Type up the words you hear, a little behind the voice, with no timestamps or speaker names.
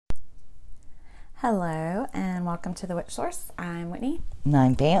Hello and welcome to the Witch Source. I'm Whitney. And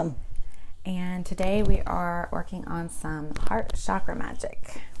I'm Pam. And today we are working on some heart chakra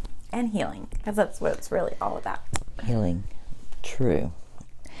magic and healing, because that's what it's really all about. Healing. True.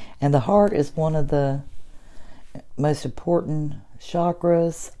 And the heart is one of the most important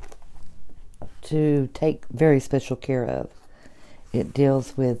chakras to take very special care of. It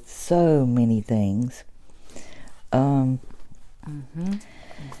deals with so many things.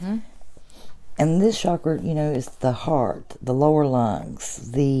 And this chakra, is the heart, the lower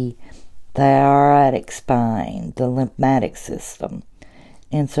lungs, the aortic spine, the lymphatic system.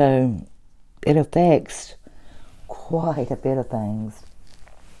 And so it affects quite a bit of things.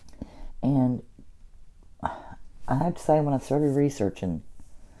 And I have to say, when I started researching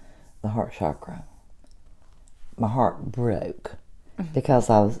the heart chakra, my heart broke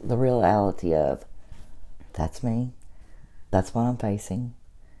because I was the reality of, that's me, that's what I'm facing.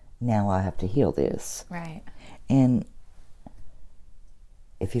 Now I have to heal this. Right. And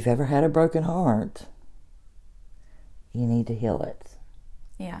if you've ever had a broken heart, you need to heal it.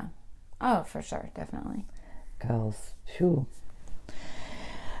 Yeah. Oh, for sure. Definitely. Because,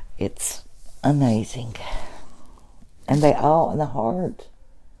 it's amazing. And the heart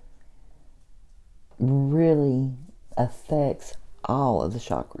really affects all of the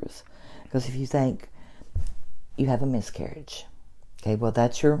chakras. Because if you think you have a miscarriage, okay, well,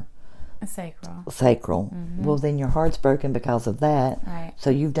 that's your sacral. Mm-hmm. Well, then your heart's broken because of that. Right. So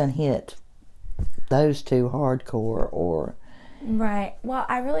you've done hit those two hardcore or... Right. Well,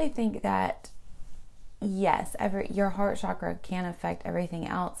 I really think that, yes, your heart chakra can affect everything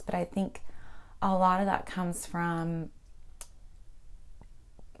else, but I think a lot of that comes from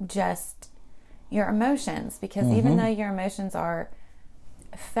just your emotions, because even though your emotions are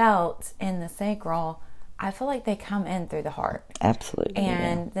felt in the sacral, I feel like they come in through the heart. Absolutely.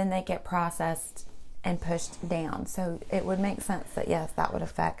 And then they get processed and pushed down. So it would make sense that, yes, that would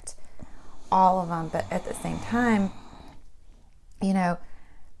affect all of them. But at the same time, it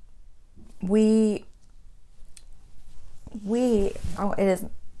is,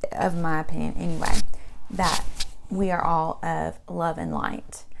 of my opinion anyway, that we are all of love and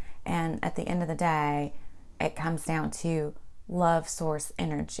light. And at the end of the day, it comes down to love source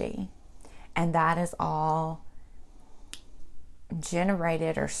energy. And that is all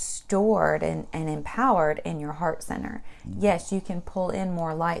generated or stored and empowered in your heart center. Yes, you can pull in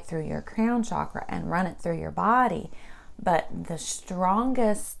more light through your crown chakra and run it through your body, but the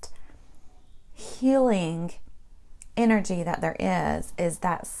strongest healing energy that there is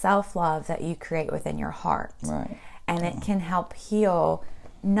that self-love that you create within your heart. Right. And it can help heal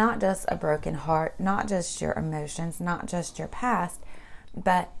not just a broken heart, not just your emotions, not just your past,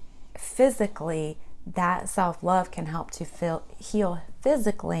 but physically, that self-love can help to heal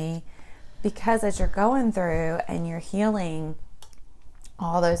physically, because as you're going through and you're healing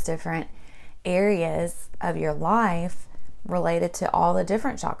all those different areas of your life related to all the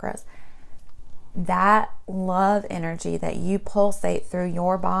different chakras, that love energy that you pulsate through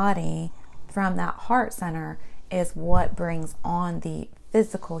your body from that heart center is what brings on the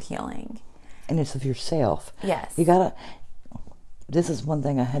physical healing. And it's of yourself. Yes. This is one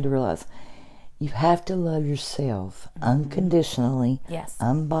thing I had to realize. You have to love yourself unconditionally, yes,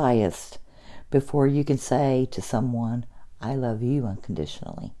 unbiased, before you can say to someone, I love you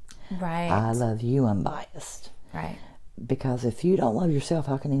unconditionally. Right. I love you unbiased. Right. Because if you don't love yourself,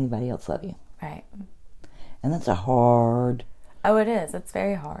 how can anybody else love you? Right. And that's a hard... Oh, it is. It's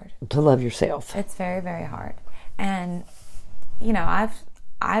very hard. To love yourself. It's very, very hard. And,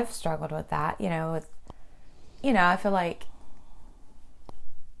 I've struggled with that, I feel like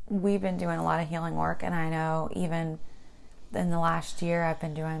we've been doing a lot of healing work, and I know even in the last year I've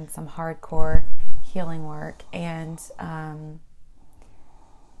been doing some hardcore healing work, and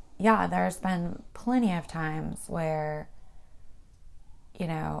there's been plenty of times where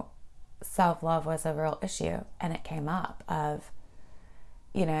self-love was a real issue, and it came up of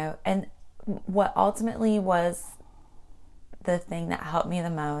and what ultimately was the thing that helped me the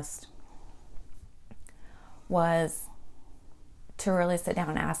most was to really sit down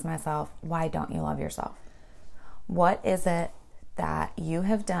and ask myself, why don't you love yourself? What is it that you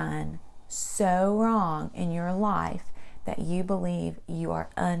have done so wrong in your life that you believe you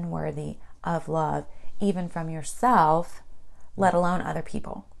are unworthy of love, even from yourself, let alone other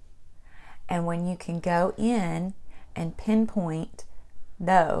people? And when you can go in and pinpoint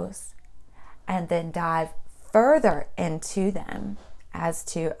those and then dive further into them as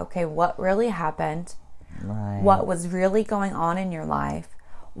to, okay, what really happened? Right. What was really going on in your life?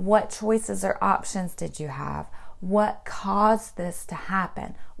 What choices or options did you have? what caused this to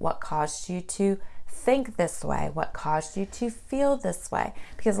happen? What caused you to think this way? What caused you to feel this way?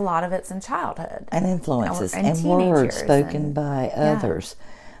 Because a lot of it's in childhood. And influences and teenage words years spoken by others.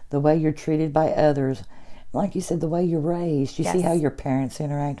 The way you're treated by others. Like you said, the way you're raised. You see how your parents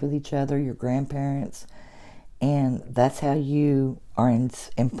interact with each other, your grandparents. And that's how you are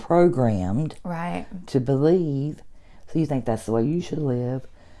programmed to believe. So you think that's the way you should live.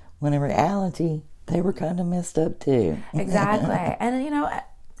 When in reality, they were kind of messed up too. Exactly. And, you know,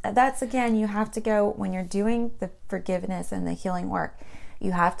 that's, again, you have to go, when you're doing the forgiveness and the healing work,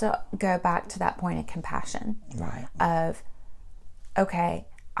 you have to go back to that point of compassion. Right. Of, okay,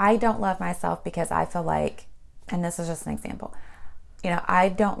 I don't love myself because I feel like, and this is just an example, you know, I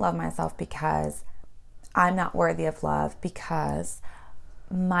don't love myself because I'm not worthy of love, because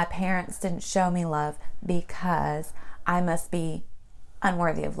my parents didn't show me love, because I must be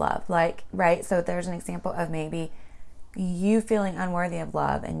unworthy of love. Like, right? So there's an example of maybe you feeling unworthy of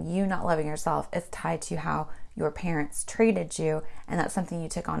love and you not loving yourself is tied to how your parents treated you, and that's something you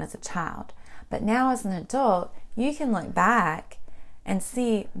took on as a child. But now as an adult, you can look back and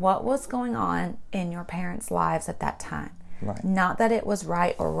see what was going on in your parents' lives at that time. Right. Not that it was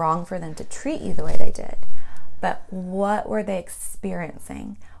right or wrong for them to treat you the way they did, but what were they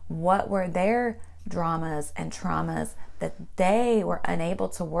experiencing? What were their dramas and traumas that they were unable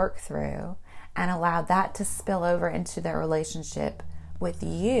to work through, and allowed that to spill over into their relationship with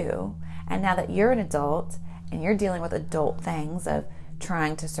you? And now that you're an adult and you're dealing with adult things of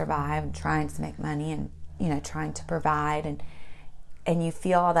trying to survive and trying to make money and, you know, trying to provide, and you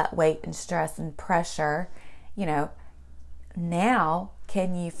feel all that weight and stress and pressure, you know, now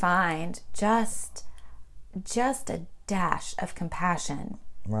can you find just a dash of compassion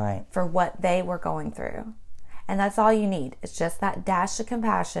for what they were going through? And that's all you need. It's just that dash of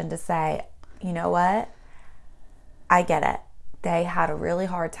compassion to say, you know what? I get it. They had a really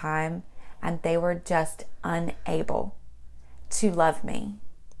hard time and they were just unable to love me.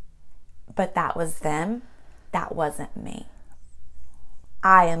 But that was them. That wasn't me.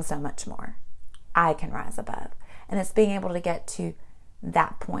 I am so much more. I can rise above. And it's being able to get to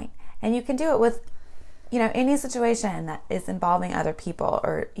that point. And you can do it with, you know, any situation that is involving other people,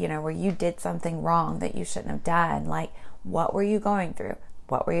 or, you know, where you did something wrong that you shouldn't have done. Like, what were you going through?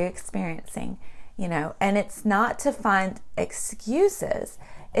 What were you experiencing? You know, and it's not to find excuses.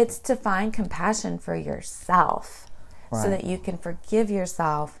 It's to find compassion for yourself, so that you can forgive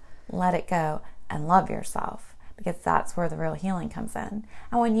yourself, let it go, and love yourself. Because that's where the real healing comes in.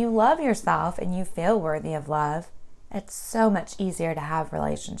 And when you love yourself and you feel worthy of love, it's so much easier to have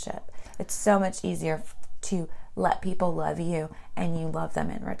relationship. It's so much easier to let people love you and you love them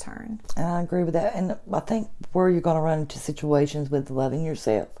in return. And I agree with that. And I think where you're going to run into situations with loving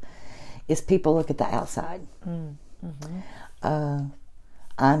yourself is people look at the outside.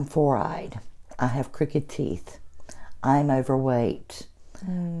 I'm four-eyed. I have crooked teeth. I'm overweight.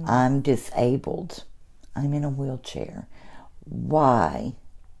 I'm disabled. I'm in a wheelchair. Why?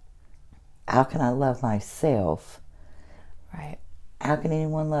 How can I love myself? Right. How can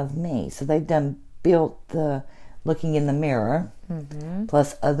anyone love me? So they've built the looking in the mirror,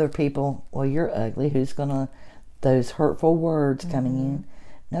 plus other people, well, you're ugly. Who's going to, those hurtful words coming in.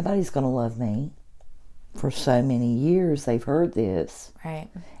 Nobody's going to love me. For so many years they've heard this. Right.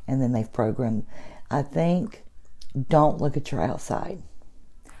 And then they've programmed. I think, don't look at your outside.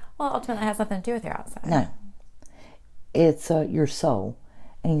 Well, ultimately, it has nothing to do with your outside. No. It's your soul.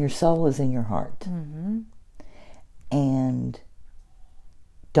 And your soul is in your heart. And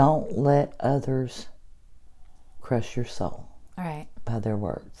don't let others crush your soul. Right. By their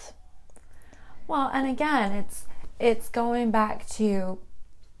words. Well, and again, it's going back to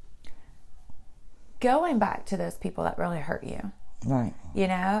those people that really hurt you. Right. You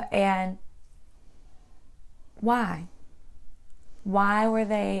know, and why? Why were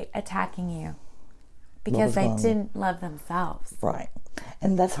they attacking you? Because they didn't love themselves. Right.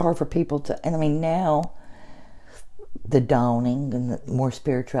 And that's hard for people to, and I mean, now the dawning and the more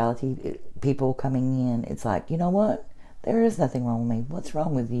spirituality, people coming in, it's like, you know what? There is nothing wrong with me. What's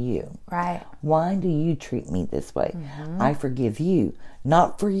wrong with you? Right. Why do you treat me this way? I forgive you.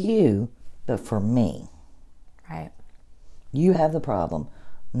 Not for you, but for me. Right. You have the problem,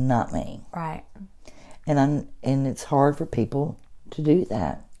 not me. Right. And it's hard for people to do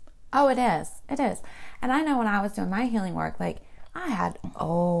that. Oh, it is. It is. And I know when I was doing my healing work, like, I had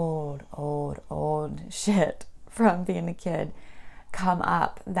old shit from being a kid come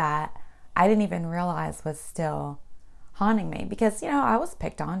up that I didn't even realize was still haunting me. Because, you know, I was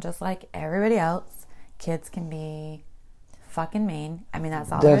picked on just like everybody else. Kids can be fucking mean. I mean,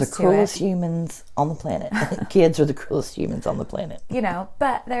 that's all They're there is the to cruelest it. humans on the planet. Kids are the cruelest humans on the planet. You know,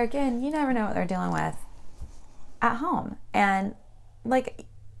 but there again, you never know what they're dealing with at home. And like,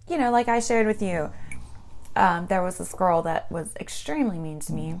 you know, like I shared with you, there was this girl that was extremely mean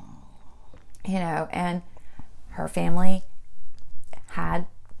to me, you know, and her family had,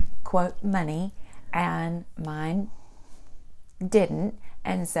 quote, money, and mine didn't.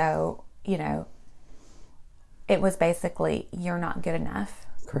 And so, you know, it was basically, you're not good enough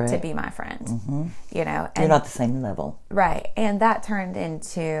Correct. to be my friend, you know. And, You're not the same level. right. And that turned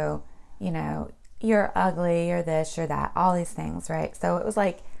into, you know, you're ugly, you're this, you're that, all these things, right? So it was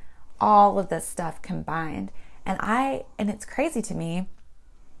like all of this stuff combined. And it's crazy to me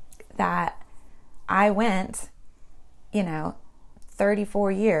that I went, you know,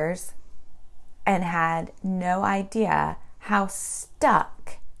 34 years and had no idea how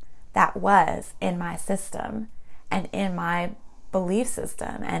stuck that was in my system and in my belief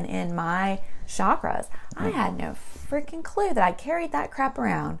system and in my chakras. I had no freaking clue that I carried that crap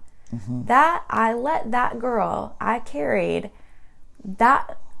around. That I let that girl, I carried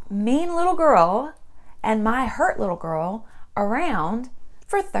that mean little girl and my hurt little girl around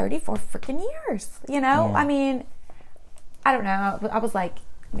for 34 freaking years, you know? Yeah. I mean, I don't know. I was like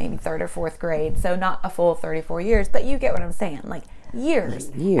maybe third or fourth grade, so not a full 34 years, but you get what I'm saying, like years.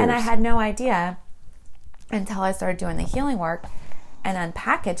 And I had no idea until I started doing the healing work and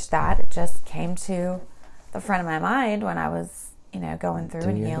unpackaged that. It just came to the front of my mind when I was, you know, going through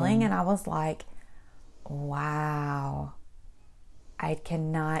and healing, and I was like, wow, I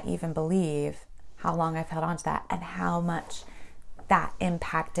cannot even believe how long I've held on to that and how much that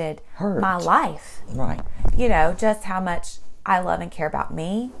impacted my life. Right. You know, just how much I love and care about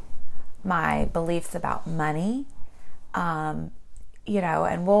me, my beliefs about money, you know,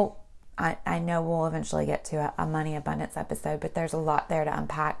 and I know we'll eventually get to a money abundance episode, but there's a lot there to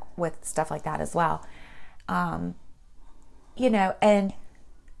unpack with stuff like that as well. You know, and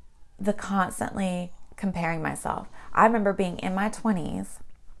the constantly comparing myself. I remember being in my 20s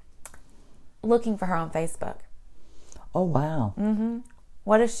looking for her on Facebook. Oh, wow.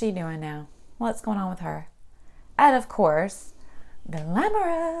 What is she doing now? What's going on with her? And of course,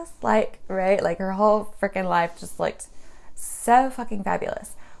 glamorous, like, right? Like her whole freaking life just looked so fucking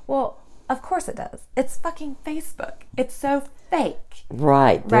fabulous. Well, of course it does. It's fucking Facebook. It's so fake.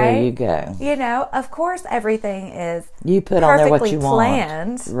 Right. There you go. You know, of course everything is you put on there what you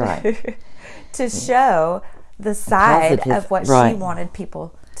planned want. Right. to show the side of what she wanted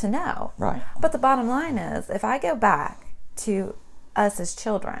people to know. Right. But the bottom line is, if I go back to us as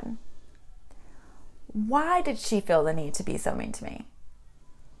children, why did she feel the need to be so mean to me?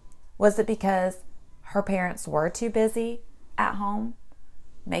 Was it because her parents were too busy at home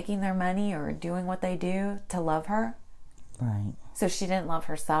making their money or doing what they do to love her? Right. So she didn't love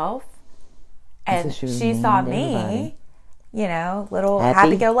herself. And so she saw me, everybody. You know, little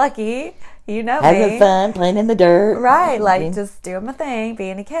happy-go-lucky, you know, having fun, playing in the dirt. Right, like just doing my thing,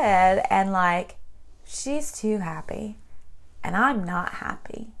 being a kid. And like, she's too happy. And I'm not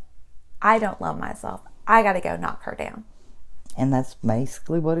happy. I don't love myself. I got to go knock her down. And that's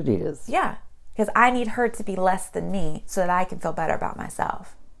basically what it is. Yeah, because I need her to be less than me so that I can feel better about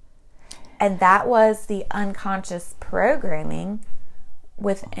myself. And that was the unconscious programming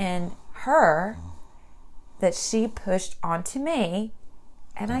within her that she pushed onto me,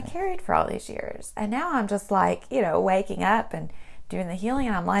 and I carried for all these years. And now I'm just like, you know, waking up and doing the healing,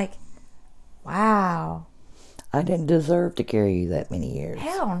 and I'm like, wow. I didn't deserve to carry you that many years.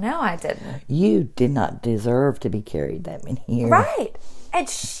 Hell no, I didn't. You did not deserve to be carried that many years. Right. And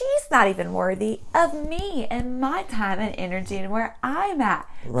she's not even worthy of me and my time and energy and where I'm at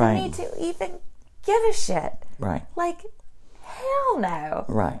for me to even give a shit. Right. Like, hell no.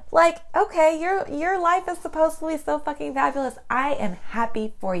 Right. Like, okay, your life is supposed to be so fucking fabulous. I am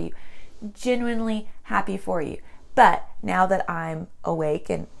happy for you. Genuinely happy for you. But now that I'm awake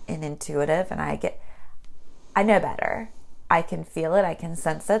and intuitive and I know better. I can feel it. I can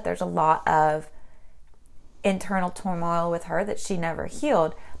sense it. There's a lot of internal turmoil with her that she never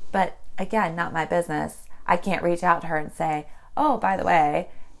healed. But again, not my business. I can't reach out to her and say, oh, by the way,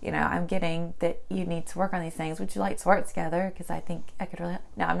 you know, I'm getting that you need to work on these things. Would you like to work together? Because I think I could really...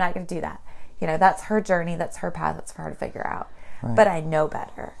 No, I'm not going to do that. You know, that's her journey. That's her path. That's for her to figure out. Right. But I know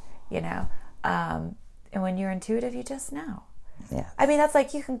better, you know. And when you're intuitive, you just know. Yeah. I mean, that's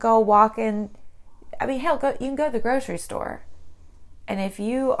like you can go walk in... I mean, hell, you can go to the grocery store. And if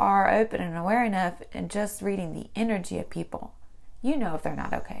you are open and aware enough and just reading the energy of people, you know if they're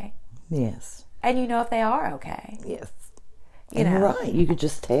not okay. Yes. And you know if they are okay. Yes. You know? Right. You could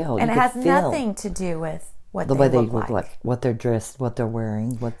just tell. And it has nothing to do with what the they way they look look like. like, what they're dressed, what they're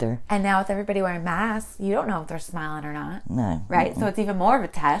wearing, what they're... And now with everybody wearing masks, you don't know if they're smiling or not. No. Right? So it's even more of a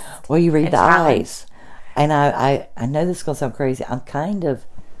test. Well, you read and the challenge. eyes. And I know this is going to sound crazy. I'm kind of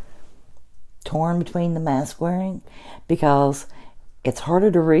torn between the mask wearing because it's harder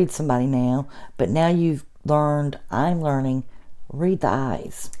to read somebody now, but now I'm learning, read the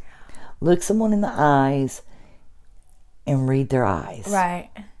eyes. Look someone in the eyes and read their eyes. Right.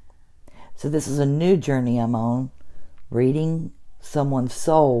 So this is a new journey I'm on, reading someone's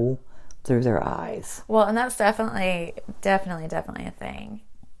soul through their eyes. Well, and that's definitely a thing.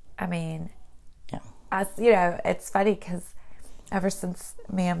 I mean, it's funny because ever since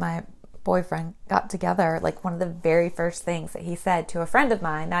me and my boyfriend got together, like one of the very first things that he said to a friend of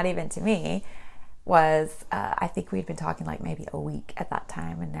mine, not even to me, was I think we'd been talking like maybe a week at that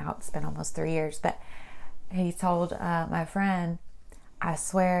time, and now it's been almost 3 years. But he told my friend, "I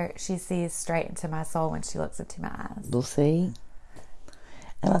swear she sees straight into my soul when she looks into my eyes." We'll see.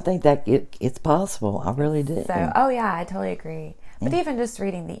 And I think that it's possible. I really do. So, oh yeah, I totally agree. But even just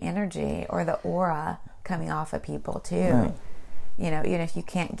reading the energy or the aura coming off of people too. Right. Even if you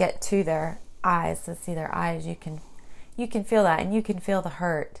can't get to their eyes to see their eyes, you can feel that, and you can feel the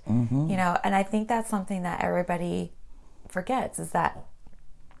hurt. Mm-hmm. And I think that's something that everybody forgets, is that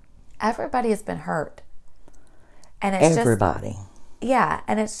everybody has been hurt. And it's everybody.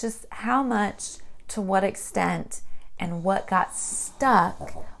 And it's just how much, to what extent, and what got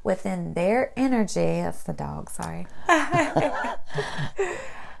stuck within their energy. That's the dog, sorry.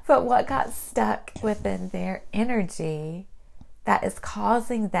 But what got stuck within their energy that is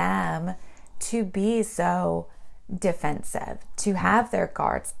causing them to be so defensive, to have their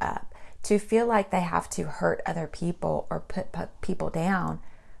guards up, to feel like they have to hurt other people or put people down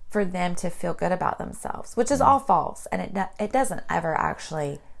for them to feel good about themselves, which is all false, and it doesn't ever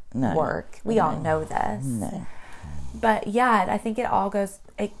actually work. We all know this. No. But yeah, I think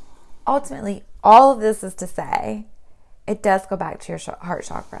ultimately, all of this is to say, it does go back to your heart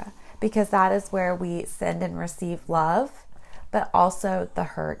chakra, because that is where we send and receive love, but also the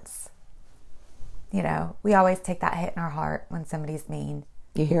hurts. We always take that hit in our heart when somebody's mean.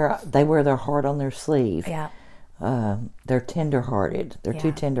 You hear they wear their heart on their sleeve. Yeah. They're tender-hearted. They're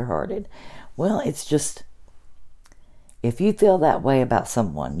too tender-hearted. Well, it's just, if you feel that way about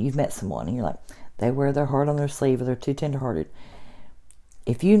someone, you've met someone, and you're like, they wear their heart on their sleeve, or they're too tender-hearted.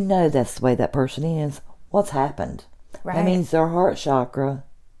 If you know that's the way that person is, what's happened? Right. That means their heart chakra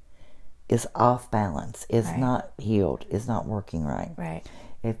is off balance, is not healed, is not working right. Right.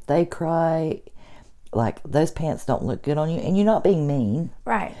 If they cry, like, those pants don't look good on you, and you're not being mean.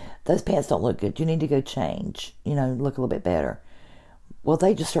 Right. Those pants don't look good. You need to go change, look a little bit better. Well,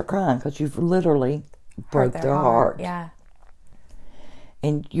 they just start crying because you've literally broke their heart. Yeah.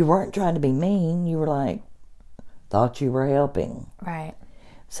 And you weren't trying to be mean. You were like, thought you were helping. Right.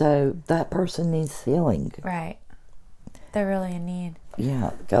 So that person needs healing. Right. They're really in need.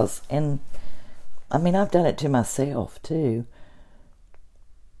 Yeah, because, I've done it to myself too.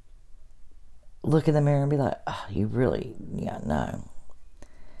 Look in the mirror and be like, oh, you really, no.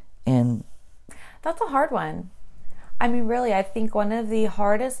 And that's a hard one. Really, I think one of the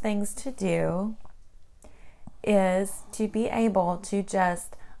hardest things to do is to be able to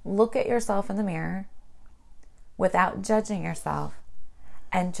just look at yourself in the mirror without judging yourself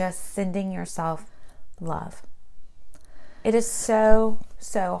and just sending yourself love. It is so,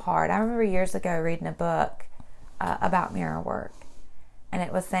 so hard. I remember years ago reading a book about mirror work, and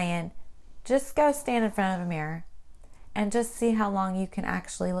it was saying, just go stand in front of a mirror and just see how long you can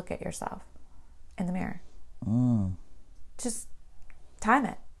actually look at yourself in the mirror. Just time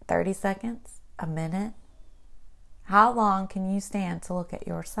it. 30 seconds, a minute. How long can you stand to look at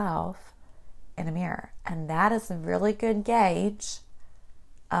yourself in a mirror? And that is a really good gauge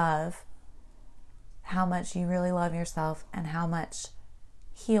of how much you really love yourself and how much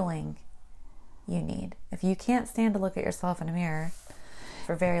healing you need. If you can't stand to look at yourself in a mirror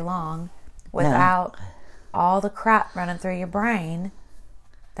for very long without all the crap running through your brain,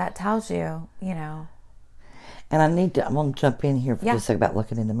 that tells you, And I'm going to jump in here for just a second about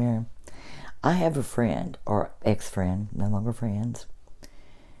looking in the mirror. I have a friend, or ex-friend, no longer friends.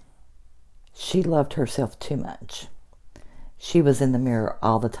 She loved herself too much. She was in the mirror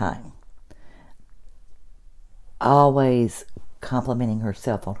all the time. Always complimenting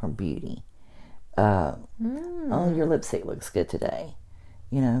herself on her beauty. Oh, your lipstick looks good today.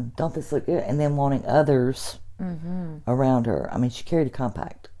 Don't this look good? And then wanting others around her. She carried a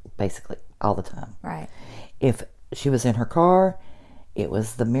compact, basically, all the time. Right. If she was in her car, it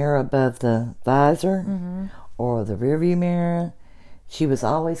was the mirror above the visor or the rearview mirror. She was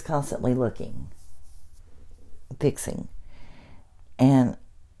always constantly looking. fixing. And,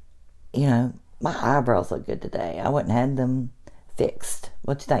 you know, my eyebrows look good today. I wouldn't have had them fixed.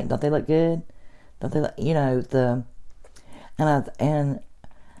 What you think? Don't they look good? Don't they look, you know, and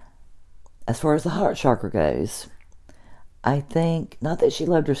as far as the heart chakra goes, I think, not that she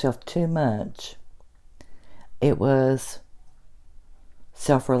loved herself too much, it was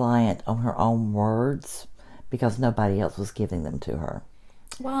self-reliant on her own words because nobody else was giving them to her.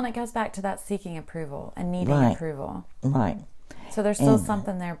 Well, and it goes back to that seeking approval and needing approval. Right. So there's still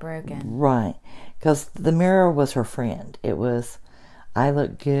something there broken. Right. Because the mirror was her friend. It was, I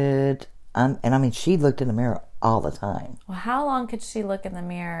look good. And I mean, she looked in the mirror all the time. Well, how long could she look in the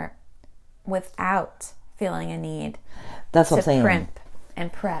mirror without feeling a need That's what I'm saying. to primp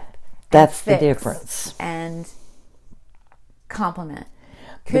and prep? That's and the difference. And compliment.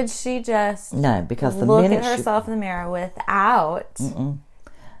 Could she just because the look minute at herself in the mirror without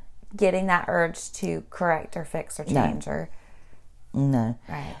getting that urge to correct or fix or change or... No.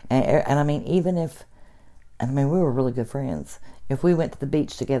 Right. And I mean, we were really good friends. If we went to the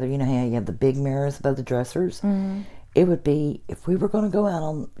beach together, you know how you have the big mirrors above the dressers? Mm-hmm. It would be, if we were going to go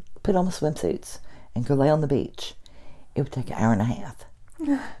out put on the swimsuits and go lay on the beach, it would take an hour and a half.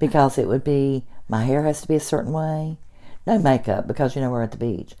 Because it would be, my hair has to be a certain way. No makeup, because, you know, we're at the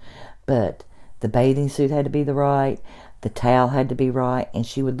beach. But the bathing suit had to be the towel had to be right. And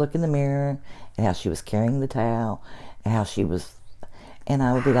she would look in the mirror at how she was carrying the towel and how she was... And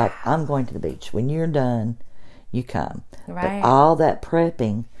I would be like, I'm going to the beach. When you're done, you come. Right. But all that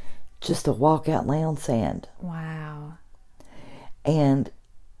prepping just to walk out and lay on sand. Wow. And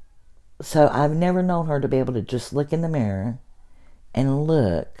so I've never known her to be able to just look in the mirror and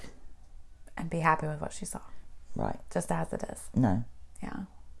look. And be happy with what she saw. Right. Just as it is. No. Yeah.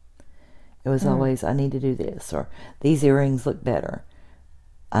 It was always, I need to do this. Or these earrings look better.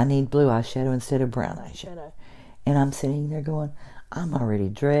 I need blue eyeshadow instead of brown eyeshadow. And I'm sitting there going... I'm already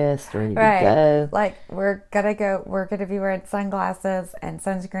dressed, ready to go. Like, we're gonna be wearing sunglasses and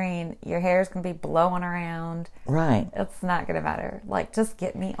sunscreen. Your hair's gonna be blowing around. Right. It's not gonna matter. Like, just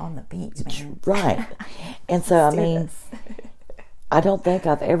get me on the beach, man. Right. And so, I mean, I don't think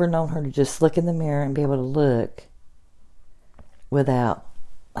I've ever known her to just look in the mirror and be able to look without,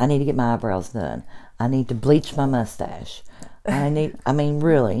 I need to get my eyebrows done. I need to bleach my mustache.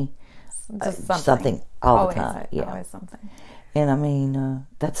 Really. Just something all always, the time. Yeah. Always something. And I mean,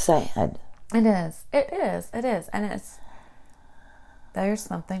 that's sad. It is. And there's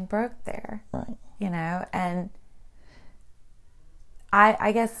something broke there. Right. You know, and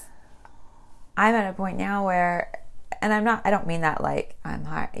I guess I'm at a point now where, and I don't mean that like I'm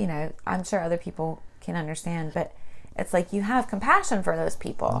high, you know, I'm sure other people can understand, but it's like you have compassion for those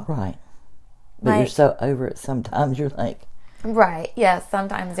people. Right. But you're so over it sometimes, you're like. Right. Yes.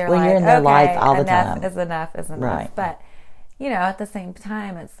 Sometimes you're when like, you're in their life all the time. Enough is enough. Right. But, you know, at the same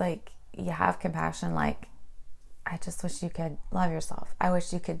time, it's like you have compassion. Like, I just wish you could love yourself. I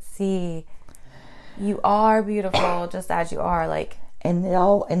wish you could see you are beautiful just as you are. Like,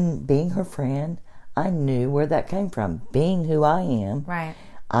 and being her friend, I knew where that came from. Being who I am, right?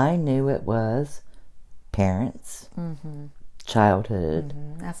 I knew it was parents, childhood.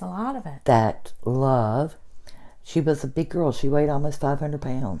 That's a lot of it. That love. She was a big girl. She weighed almost 500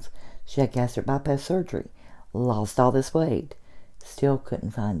 pounds. She had gastric bypass surgery. Lost all this weight. Still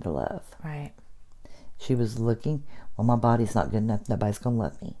couldn't find the love. Right. She was looking, well, my body's not good enough. Nobody's going to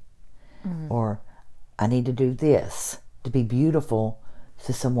love me. Or, I need to do this to be beautiful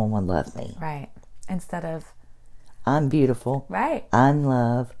so someone will love me. Right. Instead of... I'm beautiful. Right. I'm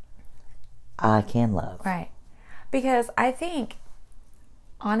love. I can love. Right. Because I think,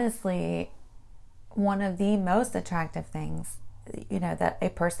 honestly, one of the most attractive things, you know, that a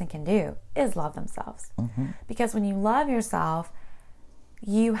person can do is love themselves. Because when you love yourself,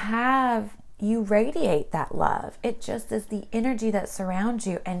 you radiate that love. It just is the energy that surrounds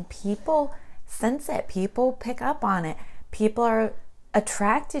you, and people sense it. People pick up on it. People are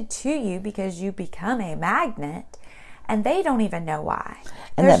attracted to you because you become a magnet, and they don't even know why.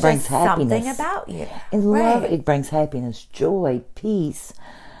 And There's that brings just happiness. Something about you. And love, it brings happiness, joy, peace.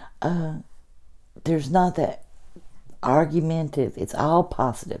 There's not that argumentative. It's all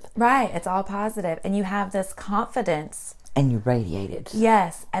positive. Right. It's all positive. And you have this confidence. And you radiate it.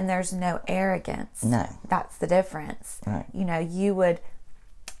 Yes. And there's no arrogance. No. That's the difference. Right. You know, you would,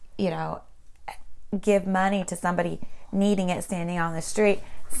 you know, give money to somebody needing it standing on the street,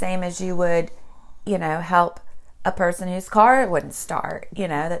 same as you would, you know, help a person whose car wouldn't start, you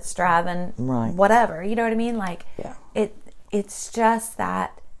know, that's driving whatever. You know what I mean? Like, it's just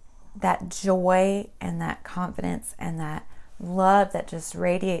that joy and that confidence and that love that just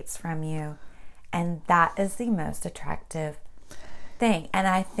radiates from you. And that is the most attractive thing. And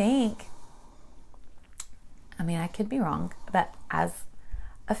I think, I could be wrong, but as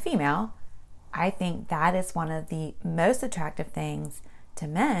a female, I think that is one of the most attractive things to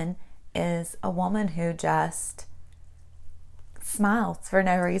men, is a woman who just smiles for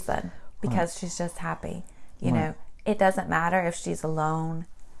no reason because she's just happy. You know, it doesn't matter if she's alone.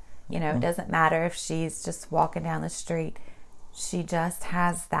 You know, it doesn't matter if she's just walking down the street. She just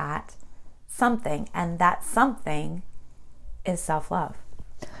has that something, and that something is self-love.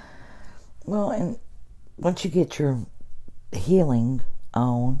 Well, and once you get your healing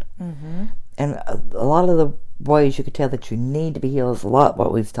on, and a lot of the ways you could tell that you need to be healed is a lot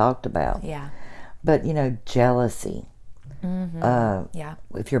what we've talked about. Yeah. But, you know, jealousy. Yeah.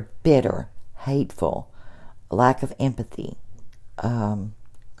 If you're bitter, hateful, lack of empathy,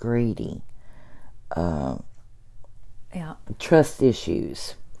 greedy, Yeah. trust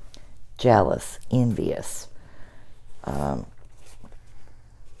issues, jealous, envious.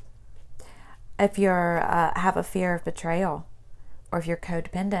 If you're have a fear of betrayal, or if you're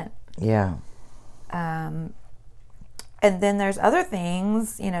codependent. Yeah. And then there's other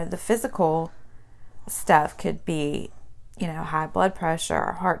things, you know, the physical stuff could be, you know, high blood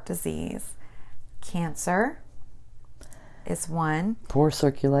pressure, heart disease, cancer is one. Poor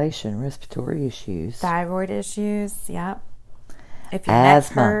circulation, respiratory issues. Thyroid issues, yep. If your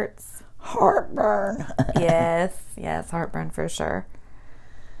Asthma. neck hurts. Heartburn. Yes, heartburn for sure.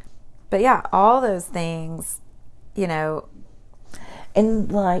 But yeah, all those things, you know.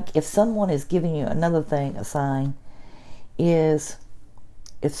 And like, if someone is giving you another thing, a sign is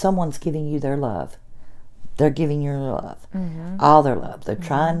if someone's giving you their love, they're giving you love, all their love. They're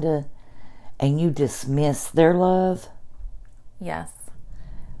trying to, and you dismiss their love. Yes.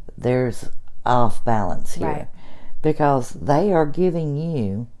 There's off balance here, Right. because they are giving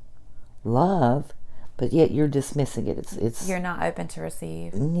you love, but yet you're dismissing it. It's You're not open to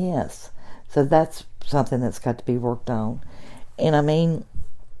receive. Yes. So that's something that's got to be worked on. And I mean,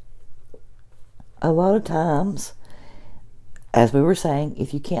 a lot of times, as we were saying,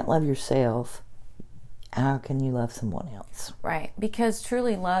 if you can't love yourself, how can you love someone else? Right. Because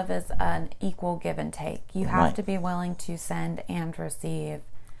truly love is an equal give and take. You have Right. to be willing to send and receive.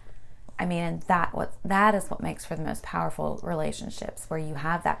 I mean, and that is what makes for the most powerful relationships, where you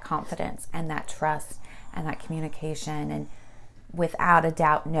have that confidence and that trust and that communication, and without a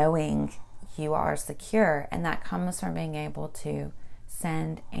doubt knowing you are secure. And that comes from being able to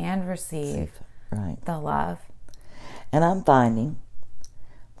send and receive Right. the love. And I'm finding,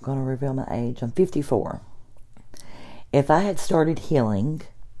 I'm going to reveal my age, I'm 54. If I had started healing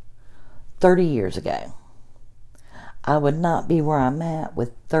 30 years ago, I would not be where I'm at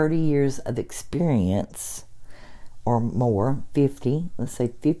with 30 years of experience or more, 50, let's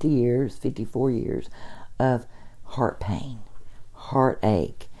say 50 years, 54 years of heart pain,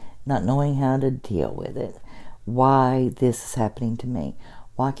 heartache, not knowing how to deal with it. Why this is happening to me?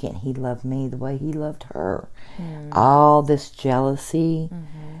 Why can't he love me the way he loved her? All this jealousy,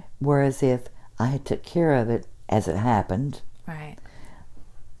 whereas if I had took care of it as it happened, Right.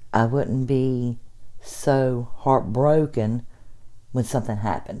 I wouldn't be so heartbroken when something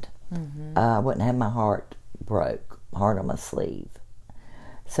happened. I wouldn't have my heart on my sleeve.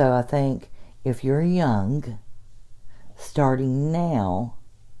 So I think if you're young, starting now,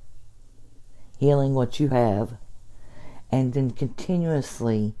 healing what you have, and then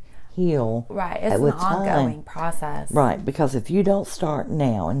continuously heal. Right. It's an ongoing process. Right, because if you don't start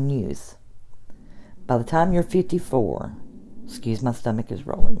now in youth, by the time you're 54, excuse, my stomach is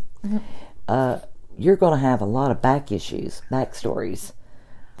rolling, you're going to have a lot of back issues, back stories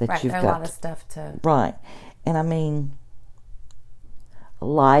that Right. you've There's got. a lot of stuff to. Right. And I mean,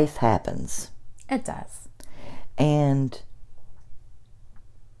 life happens. It does. And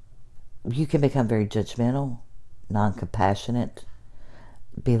you can become very judgmental, non-compassionate,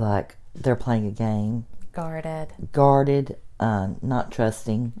 be like they're playing a game, guarded, not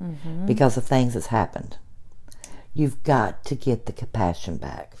trusting because of things that's happened. You've got to get the compassion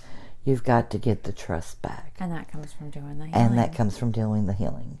back. You've got to get the trust back. And that comes from doing the healing. And that comes from doing the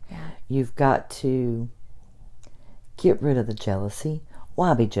healing. Yeah. You've got to get rid of the jealousy.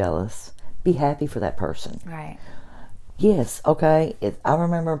 Why be jealous? Be happy for that person. Right. Yes, okay. I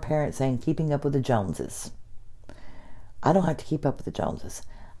remember a parent saying, keeping up with the Joneses. I don't have to keep up with the Joneses.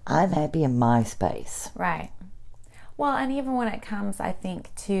 I'm happy in my space. Right. Well, and even when it comes, I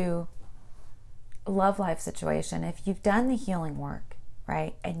think, to a love life situation, if you've done the healing work,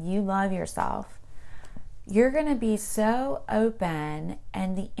 right, and you love yourself, you're going to be so open,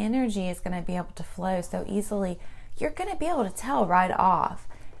 and the energy is going to be able to flow so easily. You're going to be able to tell right off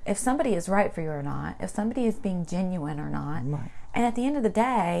if somebody is right for you or not, if somebody is being genuine or not. Right. And at the end of the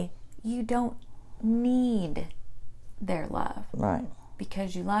day, you don't need their love. Right.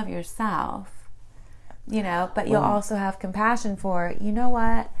 Because you love yourself, but you'll also have compassion for, you know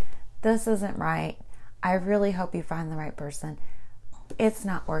what, this isn't right. I really hope you find the right person. It's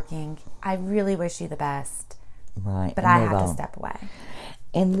not working. I really wish you the best. Right. But I have to step away.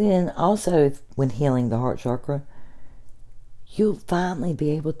 And then also, when healing the heart chakra, you'll finally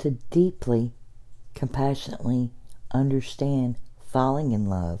be able to deeply, compassionately understand falling in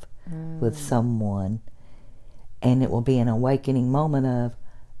love with someone. And it will be an awakening moment of,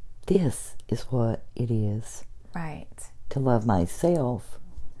 this is what it is. Right. To love myself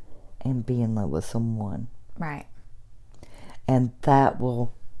and be in love with someone. Right. And that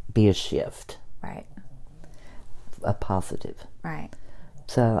will be a shift. Right. A positive. Right.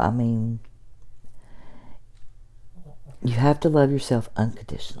 So, I mean, you have to love yourself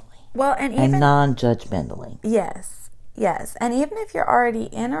unconditionally. Well, and non-judgmentally. Yes. Yes. And even if you're already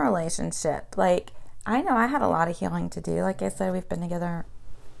in a relationship, like, I know I had a lot of healing to do. Like I said, we've been together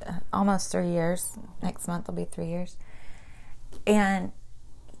almost 3 years. Next month will be 3 years. And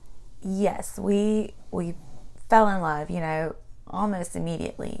yes, we fell in love, almost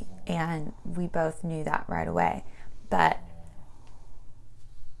immediately. And we both knew that right away. But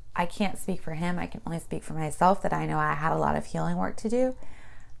I can't speak for him. I can only speak for myself, that I know I had a lot of healing work to do.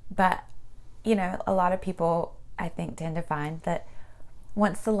 But, a lot of people, I think, tend to find that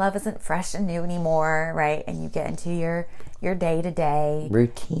once the love isn't fresh and new anymore, right, and you get into your day-to-day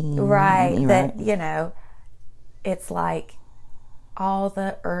routine, right, that, it's like all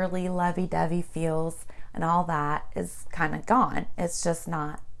the early lovey-dovey feels and all that is kind of gone. It's just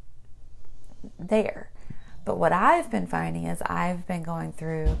not there. But what I've been finding is I've been going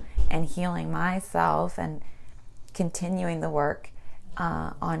through and healing myself and continuing the work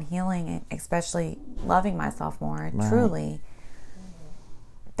on healing, and especially loving myself more, right. Truly.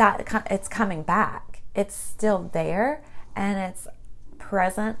 That it's coming back. It's still there, and it's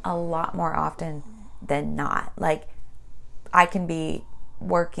present a lot more often than not. Like, I can be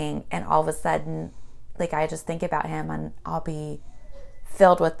working and all of a sudden, like, I just think about him and I'll be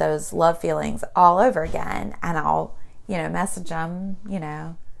filled with those love feelings all over again, and I'll message him,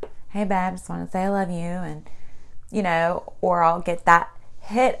 hey babe, just want to say I love you, and or I'll get that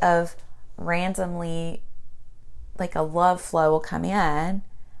hit of randomly, like, a love flow will come in.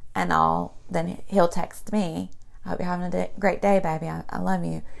 And then he'll text me, I hope you're having a great day, baby. I love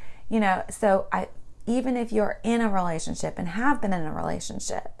you. So even if you're in a relationship and have been in a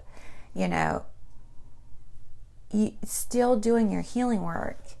relationship, you still doing your healing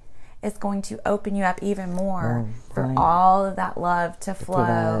work is going to open you up even more for all of that love to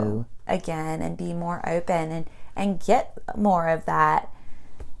flow again and be more open and get more of that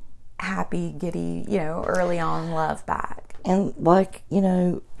happy, giddy, early on love back. And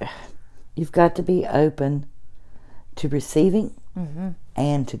you've got to be open to receiving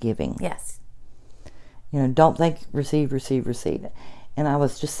and to giving. Yes. Don't think receive. And I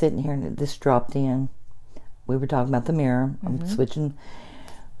was just sitting here and this dropped in. We were talking about the mirror. I'm switching.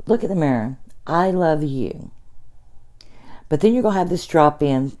 Look at the mirror. I love you. But then you're going to have this drop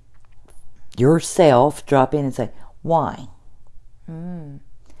in, yourself drop in and say, why?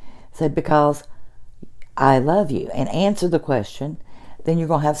 Say, because I love you, and answer the question. Then you're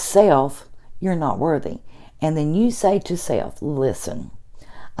going to have self, you're not worthy. And then you say to self, listen,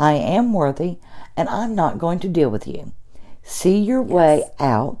 I am worthy, and I'm not going to deal with you. See your way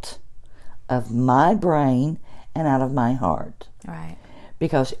out of my brain and out of my heart. Right.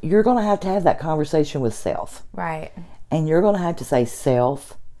 Because you're going to have that conversation with self. Right. And you're going to have to say,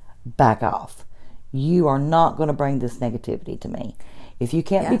 self, back off. You are not going to bring this negativity to me. If you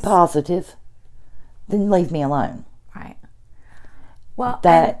can't be positive, then leave me alone. Right. Well,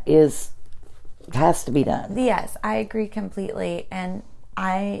 that has to be done. Yes, I agree completely. And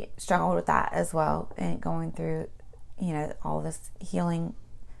I struggled with that as well, and going through, all this healing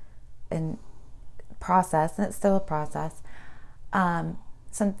and process, and it's still a process.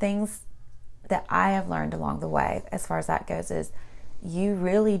 Some things that I have learned along the way, as far as that goes, is you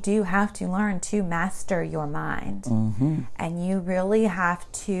really do have to learn to master your mind. And you really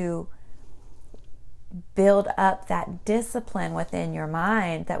have to build up that discipline within your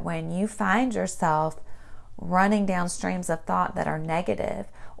mind, that when you find yourself running down streams of thought that are negative,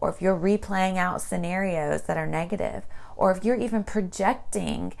 or if you're replaying out scenarios that are negative, or if you're even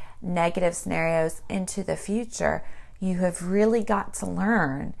projecting negative scenarios into the future, you have really got to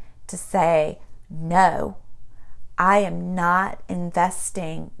learn to say, no, I am not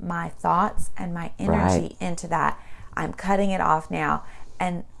investing my thoughts and my energy into that. I'm cutting it off now.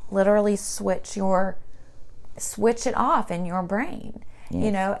 And literally switch it off in your brain. Yes.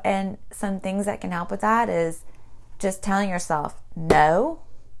 You know, and some things that can help with that is just telling yourself no,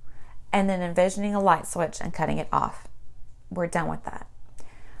 and then envisioning a light switch and cutting it off. We're done with that.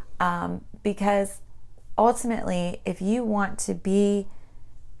 Because ultimately, if you want to be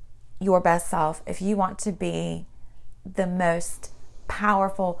your best self, if you want to be the most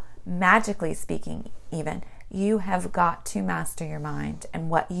powerful, magically speaking even, you have got to master your mind and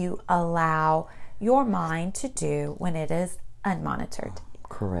what you allow your mind to do when it is unmonitored.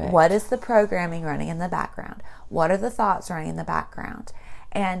 Correct. What is the programming running in the background? What are the thoughts running in the background?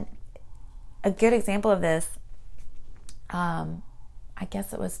 And a good example of this, I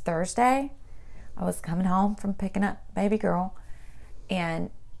guess it was Thursday. I was coming home from picking up baby girl, and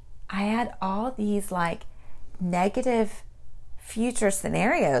I had all these like negative future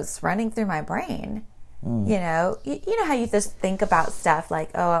scenarios running through my brain. You know, you know how you just think about stuff like,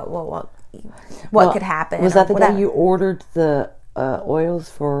 oh, well, what could happen? Was that the day you ordered the oils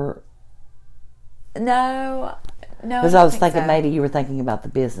for? No. Because I was thinking maybe you were thinking about the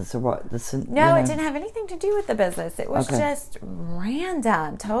business or what. No, it didn't have anything to do with the business. It was just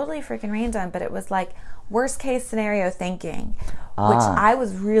random, totally freaking random. But it was like worst case scenario thinking, which I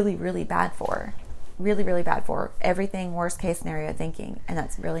was really, really bad for. Really, really bad for. Everything worst case scenario thinking. And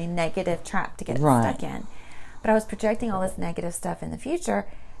that's really negative trap to get stuck in. But I was projecting all this negative stuff in the future.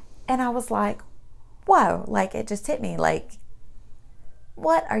 And I was like, whoa, like it just hit me. Like,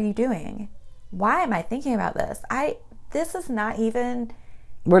 what are you doing? Why am I thinking about this? This is not even...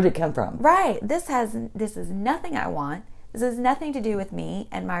 Where did it come from? Right. This is nothing I want. This has nothing to do with me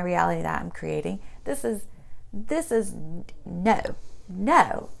and my reality that I'm creating. This is no.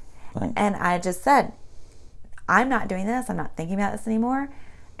 Right. And I just said, I'm not doing this. I'm not thinking about this anymore.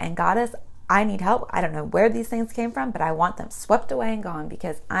 And Goddess, I need help. I don't know where these things came from, but I want them swept away and gone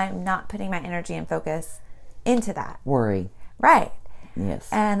because I'm not putting my energy and focus into that. Worry. Right. Yes.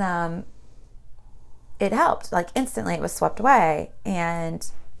 And it helped. Like instantly it was swept away. And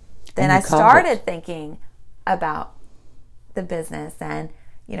then I started thinking about the business and,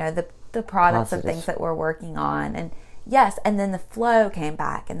 you know, the products and things that we're working on. And yes, and then the flow came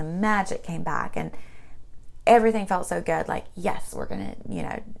back and the magic came back and everything felt so good. Like, yes, we're going to, you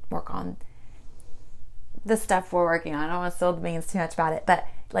know, work on the stuff we're working on. I don't want to spill the beans too much about it, but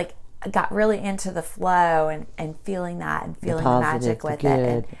like I got really into the flow and feeling that and feeling the magic with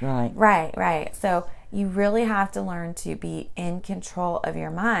it. And, right. So you really have to learn to be in control of your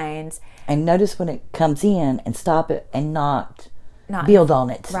mind. And notice when it comes in and stop it and not build on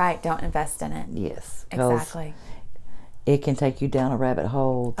it. Right. Don't invest in it. Yes. Exactly. It can take you down a rabbit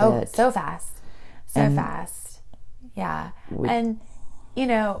hole. So fast. Fast. Yeah. And, you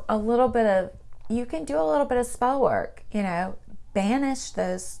know, you can do a little bit of spell work, you know, banish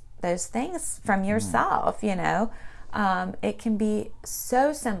those things from yourself, you know. It can be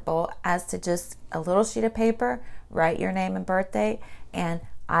so simple as to just a little sheet of paper, write your name and birth date, and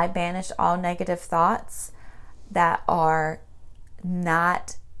I banish all negative thoughts that are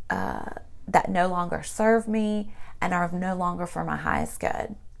not, that no longer serve me and are no longer for my highest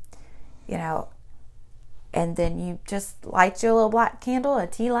good, you know. And then you just light your little black candle, a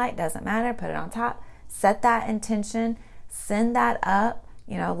tea light, doesn't matter, put it on top, set that intention, send that up,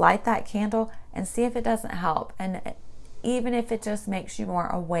 you know, light that candle and see if it doesn't help. And even if it just makes you more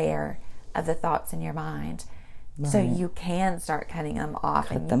aware of the thoughts in your mind, so you can start cutting them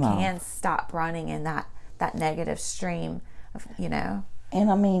off and you can stop running in that negative stream of, you know. And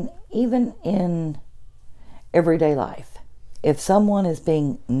I mean, even in everyday life, if someone is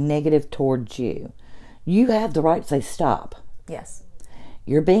being negative towards you, you have the right to say stop. Yes.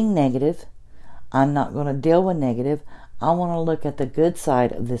 You're being negative. I'm not going to deal with negative. I want to look at the good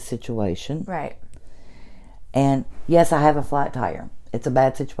side of this situation. Right. And yes, I have a flat tire. It's a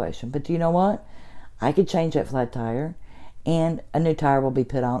bad situation. But do you know what? I could change that flat tire and a new tire will be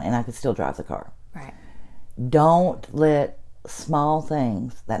put on and I could still drive the car. Right. Don't let small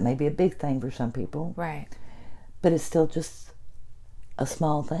things, that may be a big thing for some people. Right. But it's still just a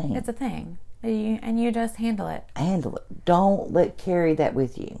small thing. It's a thing. And you just handle it. Handle it. Don't carry that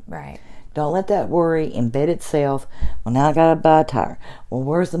with you. Right. Don't let that worry embed itself. Well, now I got to buy a tire. Well,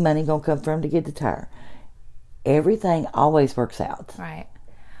 where's the money going to come from to get the tire? Everything always works out. Right.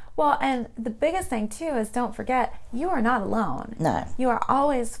 Well, and the biggest thing, too, is don't forget, you are not alone. No. You are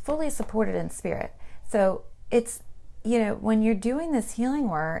always fully supported in spirit. So it's, you know, when you're doing this healing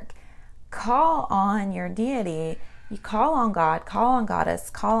work, call on your deity. You call on God, call on Goddess,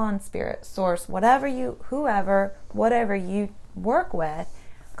 call on Spirit, Source, whatever you work with,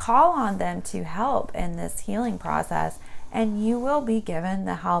 call on them to help in this healing process and you will be given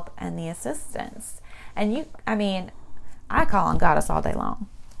the help and the assistance. And I call on Goddess all day long.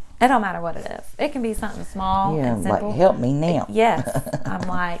 It don't matter what it is. It can be something small and simple. Like, help me now. Yes. I'm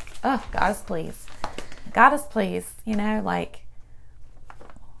like, oh, Goddess, please. Goddess, please. Like.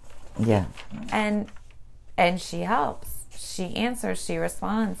 Yeah. And she helps. She answers. She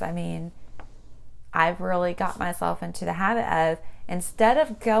responds. I've really got myself into the habit of, instead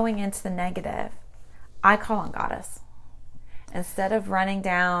of going into the negative, I call on Goddess. Instead of running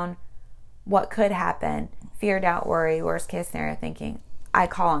down what could happen, fear, doubt, worry, worst case scenario thinking, I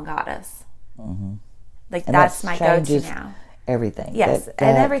call on Goddess. Mm-hmm. Like, and that's my go-to now. Everything. Yes,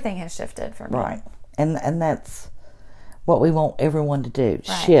 and everything has shifted for me. Right. And that's what we want everyone to do.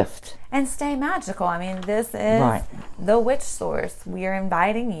 Right. Shift. And stay magical. This is the Witch Source. We are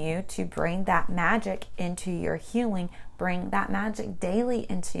inviting you to bring that magic into your healing. Bring that magic daily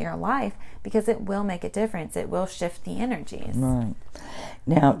into your life, because it will make a difference. It will shift the energies. Right.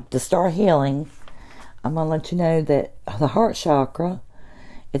 Now, to start healing, I'm going to let you know that the heart chakra,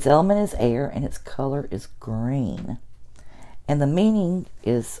 its element is air and its color is green. And the meaning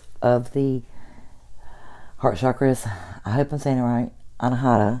is of the heart chakra is, I hope I'm saying it right,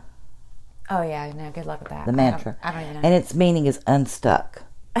 Anahata. Oh, yeah. No, good luck with that. The mantra. I don't even know. And its meaning is unstuck.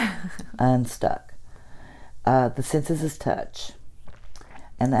 Unstuck. The senses is touch.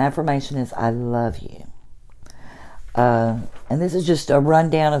 And the affirmation is, I love you. And this is just a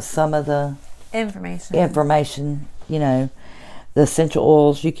rundown of some of the information, the essential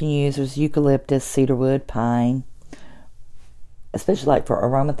oils you can use. There's eucalyptus, cedarwood, pine, especially like for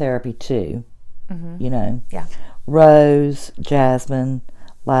aromatherapy too. Mm-hmm. Yeah. Rose, jasmine,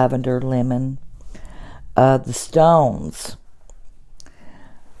 lavender, lemon. The stones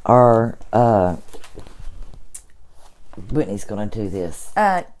are, Whitney's going to do this.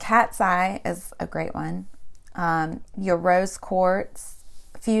 Cat's eye is a great one. Your rose quartz,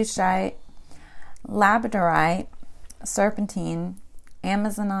 fuchsite, labradorite, serpentine,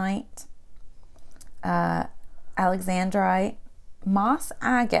 amazonite, alexandrite, moss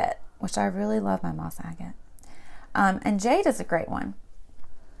agate, which I really love my moss agate. And jade is a great one.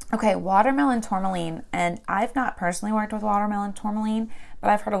 Okay, watermelon tourmaline, and I've not personally worked with watermelon tourmaline, but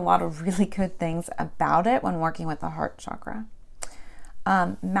I've heard a lot of really good things about it when working with the heart chakra.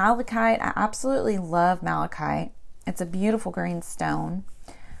 Malachite, I absolutely love malachite. It's a beautiful green stone,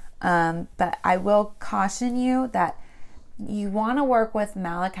 but I will caution you that you want to work with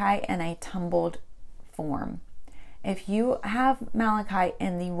malachite in a tumbled form. If you have malachite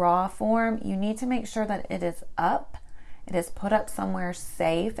in the raw form, you need to make sure that it is up. It is put up somewhere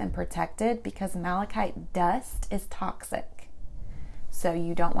safe and protected, because malachite dust is toxic. So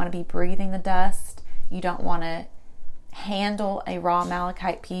you don't want to be breathing the dust. You don't want to handle a raw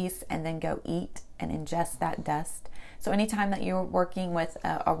malachite piece and then go eat and ingest that dust. So anytime that you're working with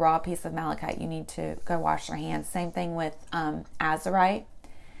a raw piece of malachite, you need to go wash your hands. Same thing with azurite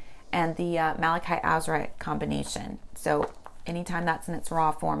and the malachite azurite combination. So anytime that's in its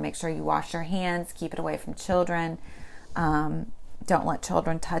raw form, make sure you wash your hands, keep it away from children. Don't let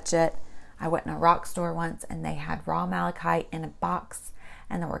children touch it. I went in a rock store once and they had raw malachite in a box,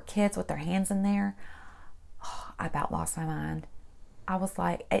 and there were kids with their hands in there. Oh, I about lost my mind. I was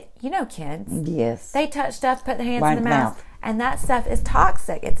like, kids. Yes. They touch stuff, put their hands in the mouth, and that stuff is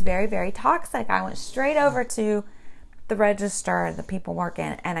toxic. It's very, very toxic. I went straight over to the register, the people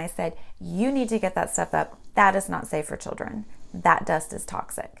working, and I said, you need to get that stuff up. That is not safe for children. That dust is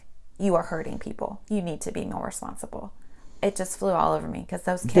toxic. You are hurting people. You need to be more responsible. It just flew all over me, because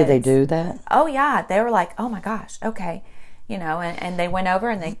those kids. Did they do that? Oh, yeah. They were like, oh my gosh, okay. And they went over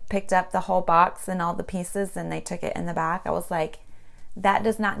and they picked up the whole box and all the pieces and they took it in the back. I was like, that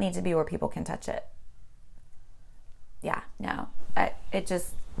does not need to be where people can touch it. Yeah, no. It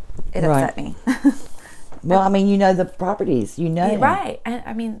upset me. Well, the properties, Right.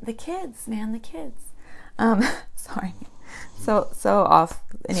 And the kids, man, the kids. Sorry. So off.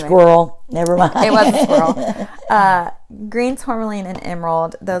 Anyway. Squirrel. Never mind. It was a squirrel. Green tourmaline and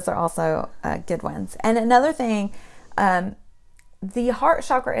emerald. Those are also good ones. And another thing, the heart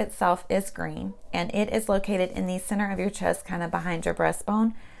chakra itself is green, and it is located in the center of your chest, kind of behind your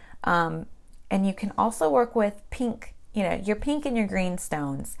breastbone. And you can also work with pink, your pink and your green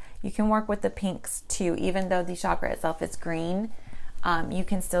stones. You can work with the pinks too, even though the chakra itself is green. You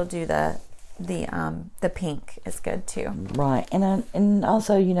can still do the pink is good too. Right. And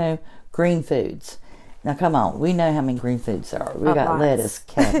also, green foods. Now come on, we know how many green foods there are. We got lots. Lettuce,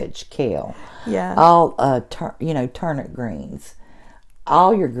 cabbage, kale. Yeah. All turnip greens.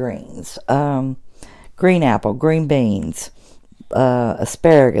 All your greens. Green apple, green beans,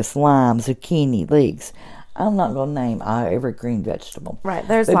 asparagus, lime, zucchini, leeks. I'm not going to name every green vegetable. Right,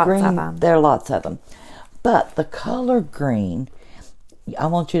 there's But lots of them. There are lots of them. But the color green, I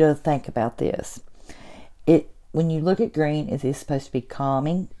want you to think about this. When you look at green, it is supposed to be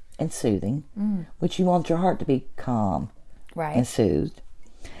calming and soothing, which you want your heart to be calm and soothed.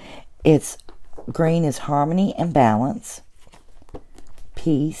 Green is harmony and balance,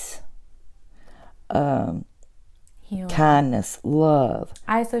 peace, kindness, love.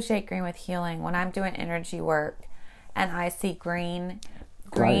 I associate green with healing. When I'm doing energy work and I see green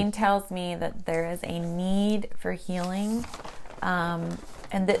tells me that there is a need for healing.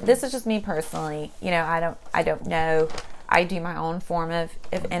 And this is just me personally. I don't know. I do my own form of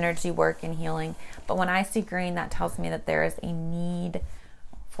energy work and healing. But when I see green, that tells me that there is a need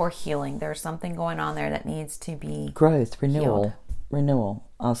for healing. There's something going on there that needs to be growth, renewal, healed. Renewal.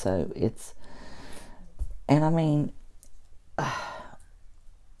 Also, and I mean,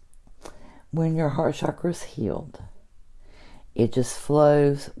 when your heart chakra is healed, it just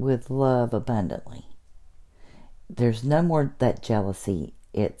flows with love abundantly. There's no more that jealousy.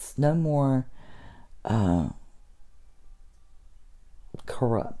 It's no more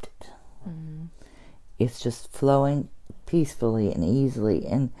corrupted. Mm-hmm. It's just flowing peacefully and easily,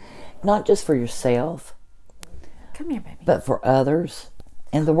 and not just for yourself. Come here, baby. But for others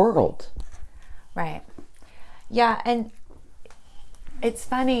and the world. Right. Yeah, and it's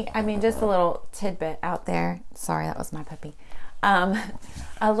funny. I mean, just a little tidbit out there. Sorry, that was my puppy.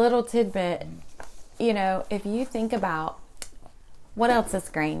 A little tidbit. If you think about what else is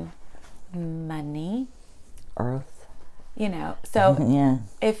green? Money. Earth. So yeah.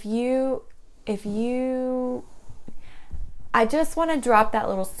 if you I just want to drop that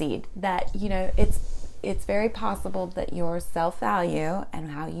little seed that, it's very possible that your self-value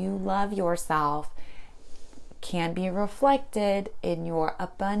and how you love yourself can be reflected in your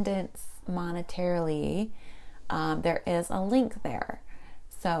abundance monetarily. There is a link there.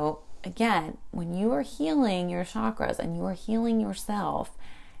 So again, when you are healing your chakras and you are healing yourself,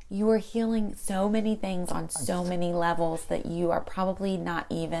 you are healing so many things on so many levels that you are probably not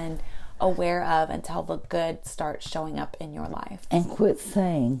even aware of until the good starts showing up in your life. And quit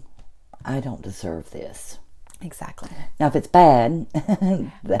saying, I don't deserve this. Exactly. Now, if it's bad,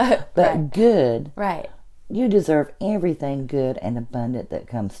 but right. Good, right? You deserve everything good and abundant that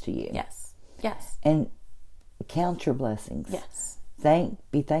comes to you. Yes. And count your blessings. Yes.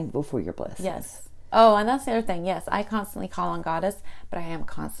 Be thankful for your blessings. Yes. Oh, and that's the other thing. Yes, I constantly call on Goddess, but I am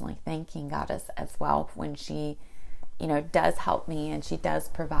constantly thanking Goddess as well when she, does help me and she does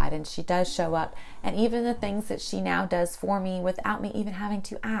provide and she does show up. And even the things that she now does for me without me even having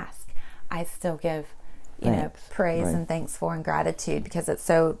to ask, I still give, praise and thanks for and gratitude because it's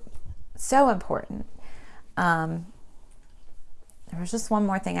so, so important. There was just one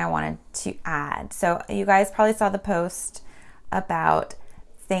more thing I wanted to add. So you guys probably saw the post about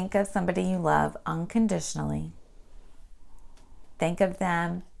think of somebody you love unconditionally. Think of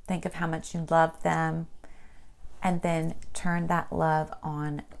them. Think of how much you love them. And then turn that love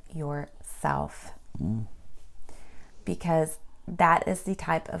on yourself. Because that is the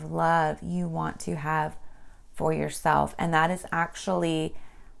type of love you want to have for yourself. And that is actually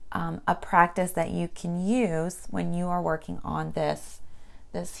a practice that you can use when you are working on this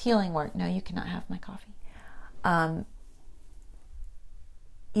healing work. No, you cannot have my coffee.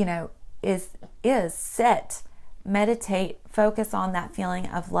 Is sit, meditate, focus on that feeling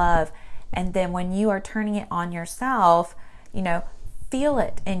of love. And then when you are turning it on yourself, feel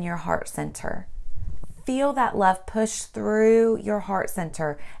it in your heart center. Feel that love push through your heart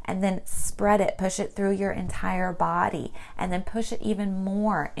center and then spread it, push it through your entire body, and then push it even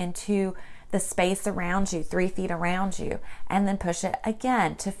more into the space around you, 3 feet around you, and then push it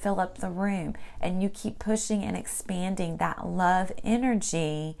again to fill up the room. And you keep pushing and expanding that love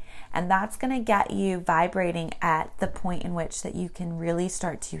energy, and that's going to get you vibrating at the point in which that you can really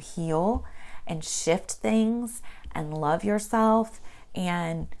start to heal and shift things and love yourself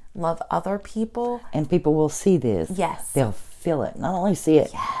and love other people. And people will see this. Yes. They'll feel it. Not only see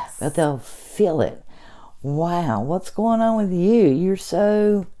it, yes, but they'll feel it. Wow, what's going on with you? You're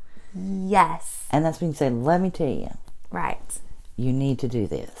so... Yes. And that's when you say, let me tell you. Right. You need to do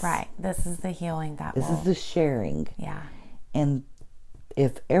this. Right. This is the healing This is the sharing. Yeah. And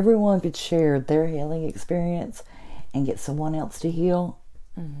if everyone could share their healing experience and get someone else to heal,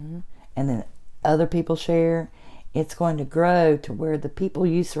 and then other people share, it's going to grow to where the people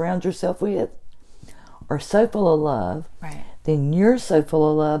you surround yourself with are so full of love. Right. Then you're so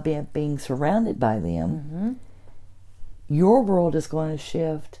full of love being surrounded by them. Your world is going to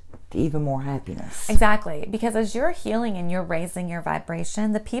shift to even more happiness. Exactly. Because as you're healing and you're raising your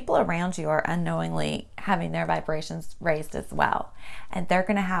vibration, the people around you are unknowingly having their vibrations raised as well. And they're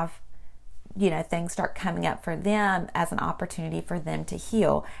going to have, things start coming up for them as an opportunity for them to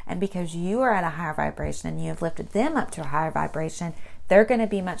heal. And because you are at a higher vibration and you have lifted them up to a higher vibration, they're going to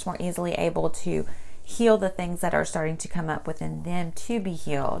be much more easily able to heal the things that are starting to come up within them to be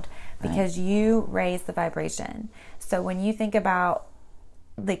healed, because you raise the vibration. So when you think about,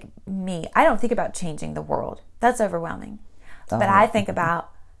 like me, I don't think about changing the world. That's overwhelming. But I think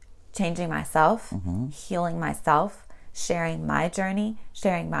about changing myself, healing myself, sharing my journey,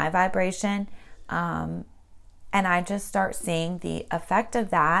 sharing my vibration. And I just start seeing the effect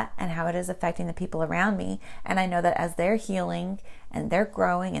of that and how it is affecting the people around me. And I know that as they're healing and they're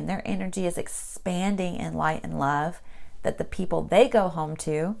growing and their energy is expanding in light and love, that the people they go home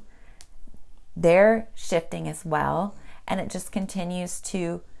to, they're shifting as well. And it just continues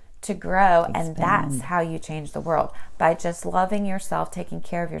to grow. Expand. And that's how you change the world. By just loving yourself, taking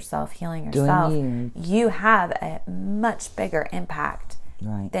care of yourself, healing yourself, you have a much bigger impact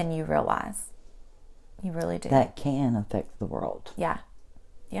than you realize. You really do. That can affect the world. Yeah.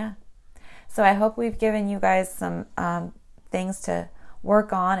 Yeah. So I hope we've given you guys some things to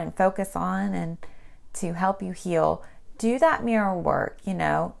work on and focus on and to help you heal. Do that mirror work,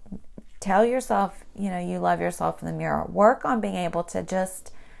 Tell yourself, you love yourself in the mirror. Work on being able to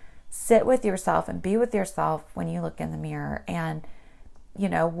just sit with yourself and be with yourself when you look in the mirror and,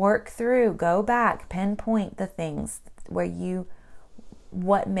 work through, go back, pinpoint the things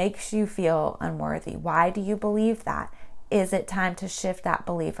what makes you feel unworthy? Why do you believe that? Is it time to shift that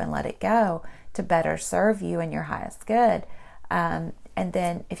belief and let it go to better serve you and your highest good? And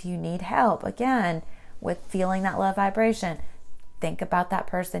then if you need help, again, with feeling that love vibration, think about that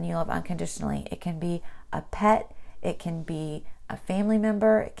person you love unconditionally. It can be a pet. It can be a family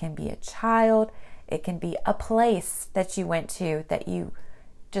member. It can be a child. It can be a place that you went to that you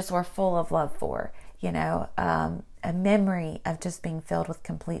just were full of love for, a memory of just being filled with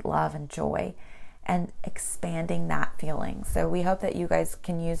complete love and joy and expanding that feeling. So we hope that you guys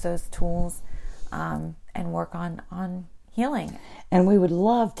can use those tools and work on healing. And we would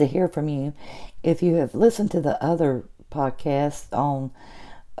love to hear from you. If you have listened to the other podcasts on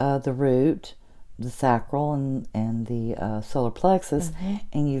the root, the sacral, and the solar plexus,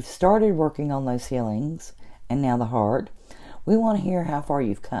 and you've started working on those healings, and now the heart, we want to hear how far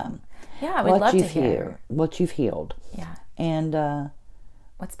you've come. Yeah, we'd love to hear what you've healed. Yeah. And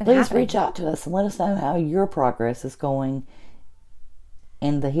what's been please happening. reach out to us and let us know how your progress is going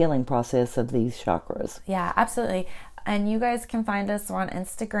in the healing process of these chakras. Yeah, absolutely. And you guys can find us. We're on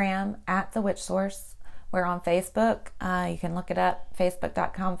Instagram at The Witch Source. We're on Facebook. You can look it up,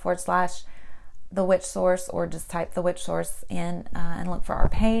 facebook.com/The Witch Source, or just type The Witch Source in and look for our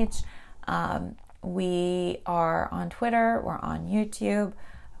page. We are on Twitter. We're on YouTube.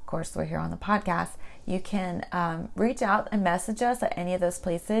 Of course, we're here on the podcast. You can reach out and message us at any of those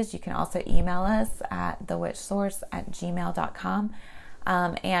places. You can also email us at thewitchsource@gmail.com.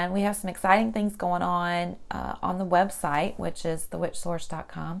 And we have some exciting things going on the website, which is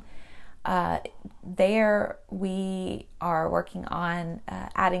thewitchsource.com. There we are working on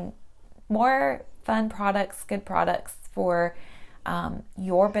adding more fun products, good products for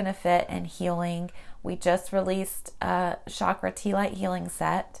your benefit and healing. We just released a Chakra Tea Light Healing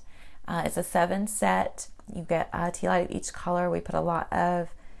Set. It's a 7 set. You get a tea light of each color. We put a lot of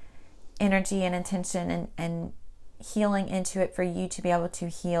energy and intention and healing into it for you to be able to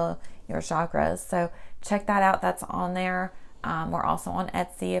heal your chakras. So check that out. That's on there. We're also on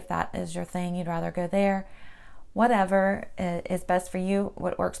Etsy if that is your thing. You'd rather go there. Whatever is best for you,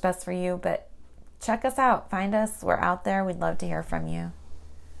 what works best for you. But check us out. Find us. We're out there. We'd love to hear from you.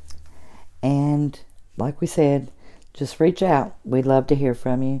 And like we said, just reach out. We'd love to hear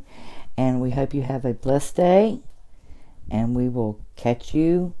from you. And we hope you have a blessed day. And we will catch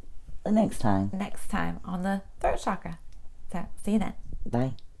you the next time. Next time on the throat chakra. So see you then.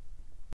 Bye.